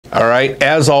All right,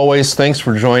 as always, thanks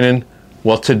for joining.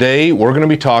 Well, today we're going to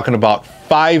be talking about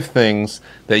 5 things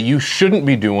that you shouldn't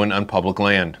be doing on public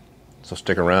land. So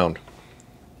stick around.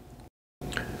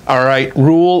 All right,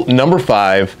 rule number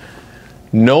 5,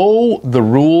 know the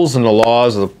rules and the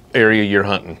laws of the area you're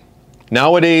hunting.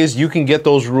 Nowadays, you can get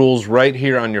those rules right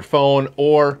here on your phone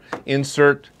or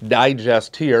insert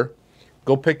digest here.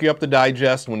 Go pick you up the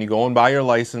digest when you go and buy your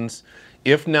license.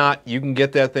 If not, you can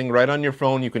get that thing right on your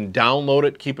phone. You can download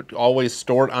it, keep it always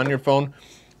stored on your phone.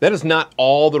 That is not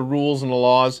all the rules and the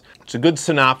laws. It's a good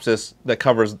synopsis that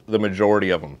covers the majority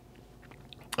of them.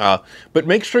 But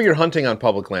make sure you're hunting on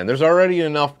public land. There's already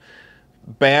enough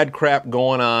bad crap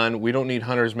going on. We don't need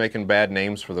hunters making bad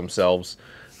names for themselves,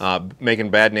 making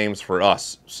bad names for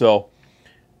us. So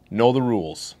know the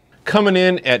rules. Coming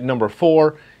in at number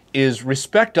 4 is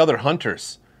respect other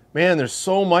hunters. Man, there's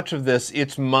so much of this,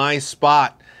 it's my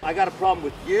spot. I got a problem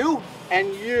with you and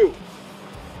you.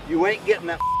 You ain't getting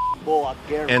that bull, I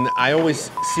guarantee. And I always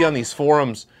see on these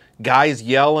forums, guys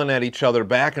yelling at each other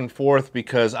back and forth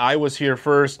because I was here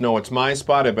first. No, it's my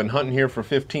spot. I've been hunting here for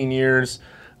 15 years.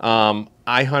 I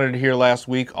hunted here last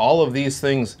week. All of these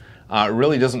things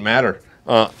really doesn't matter.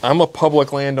 I'm a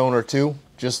public landowner too,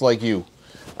 just like you.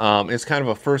 It's kind of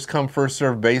a first come, first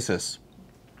served basis.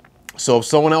 So if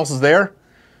someone else is there,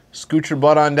 scoot your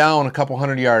butt on down a couple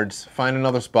hundred yards, find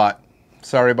another spot.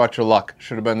 Sorry about your luck,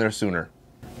 should have been there sooner.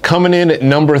 Coming in at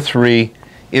number 3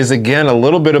 is again a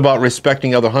little bit about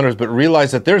respecting other hunters, but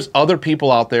realize that there's other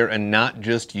people out there and not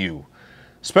just you.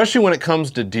 Especially when it comes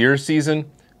to deer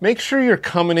season, make sure you're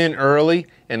coming in early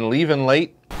and leaving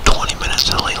late. 20 minutes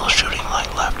to the legal shooting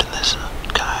light left and this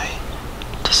guy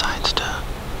decides to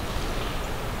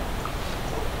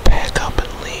pack up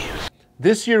and leave.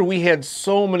 This year we had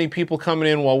so many people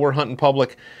coming in while we're hunting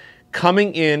public,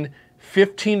 coming in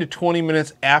 15 to 20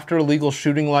 minutes after legal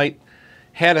shooting light.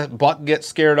 Had a buck get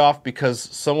scared off because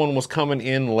someone was coming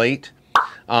in late.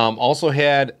 Also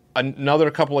had another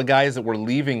couple of guys that were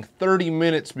leaving 30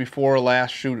 minutes before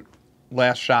last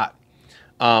shot.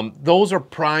 Those are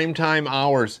prime time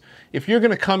hours. If you're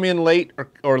going to come in late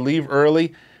or leave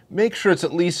early, make sure it's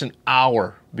at least an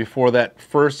hour before that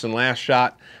first and last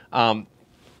shot.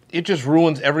 It just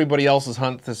ruins everybody else's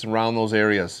hunt that's around those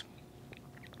areas.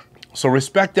 So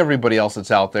respect everybody else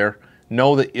that's out there.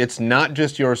 Know that it's not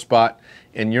just your spot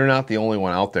and you're not the only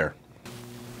one out there.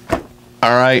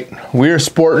 All right, we're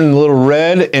sporting a little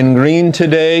red and green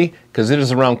today because it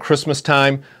is around Christmas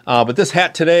time. But this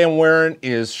hat today I'm wearing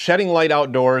is Shedding Light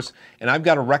Outdoors, and I've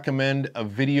got to recommend a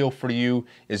video for you.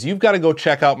 Is you've got to go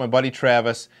check out my buddy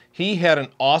Travis. He had an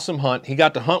awesome hunt. He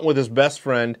got to hunt with his best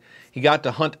friend. He got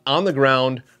to hunt on the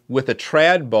ground with a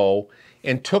trad bow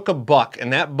and took a buck,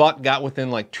 and that buck got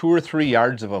within like 2 or 3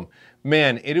 yards of him.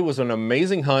 Man, it was an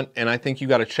amazing hunt, and I think you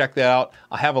got to check that out.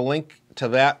 I'll have a link to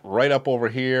that right up over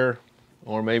here,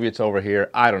 or maybe it's over here.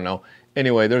 I don't know.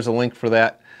 Anyway, there's a link for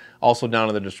that also down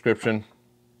in the description.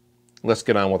 Let's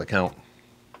get on with the count.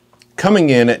 Coming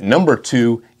in at number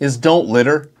 2 is don't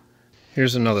litter.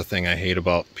 Here's another thing I hate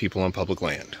about people on public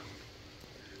land.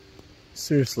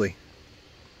 Seriously.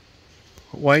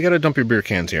 Why you gotta dump your beer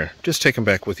cans here? Just take them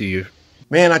back with you.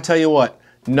 Man, I tell you what,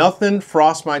 nothing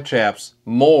frosts my chaps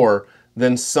more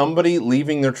than somebody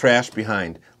leaving their trash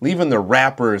behind, leaving their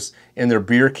wrappers and their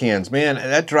beer cans. Man,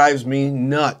 that drives me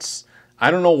nuts.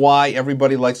 I don't know why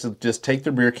everybody likes to just take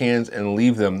their beer cans and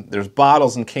leave them. There's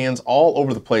bottles and cans all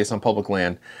over the place on public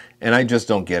land, and I just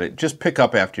don't get it. Just pick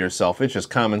up after yourself. It's just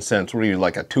common sense. What are you,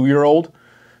 like a 2-year-old?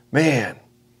 Man,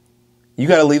 you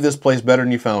got to leave this place better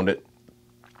than you found it.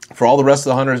 For all the rest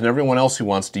of the hunters and everyone else who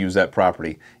wants to use that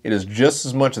property, it is just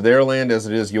as much their land as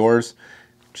it is yours.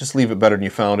 Just leave it better than you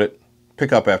found it.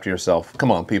 Pick up after yourself.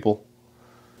 Come on, people.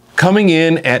 Coming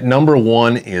in at number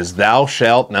 1 is thou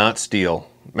shalt not steal.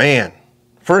 Man,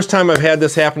 first time I've had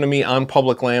this happen to me on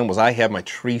public land was I had my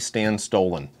tree stand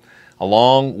stolen,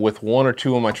 along with 1 or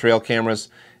 2 of my trail cameras.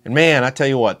 And man, I tell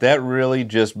you what, that really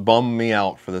just bummed me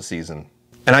out for the season.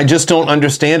 And I just don't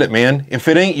understand it, man. If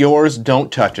it ain't yours, don't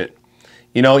touch it.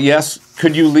 You know, yes,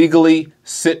 could you legally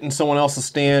sit in someone else's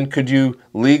stand? Could you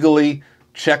legally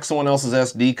check someone else's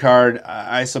SD card?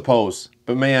 I suppose.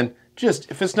 But man, just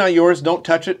if it's not yours, don't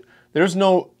touch it. There's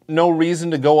no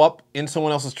reason to go up in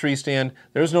someone else's tree stand.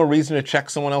 There's no reason to check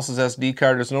someone else's SD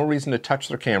card. There's no reason to touch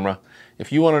their camera.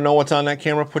 If you want to know what's on that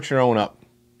camera, put your own up.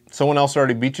 Someone else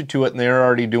already beat you to it and they're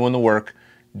already doing the work.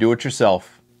 Do it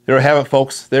yourself. There you have it,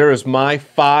 folks. There is my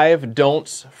 5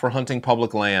 don'ts for hunting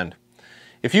public land.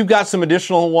 If you've got some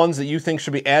additional ones that you think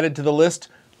should be added to the list,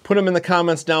 put them in the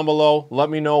comments down below. Let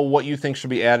me know what you think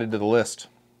should be added to the list.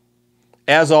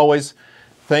 As always,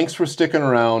 thanks for sticking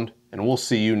around, and we'll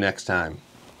see you next time.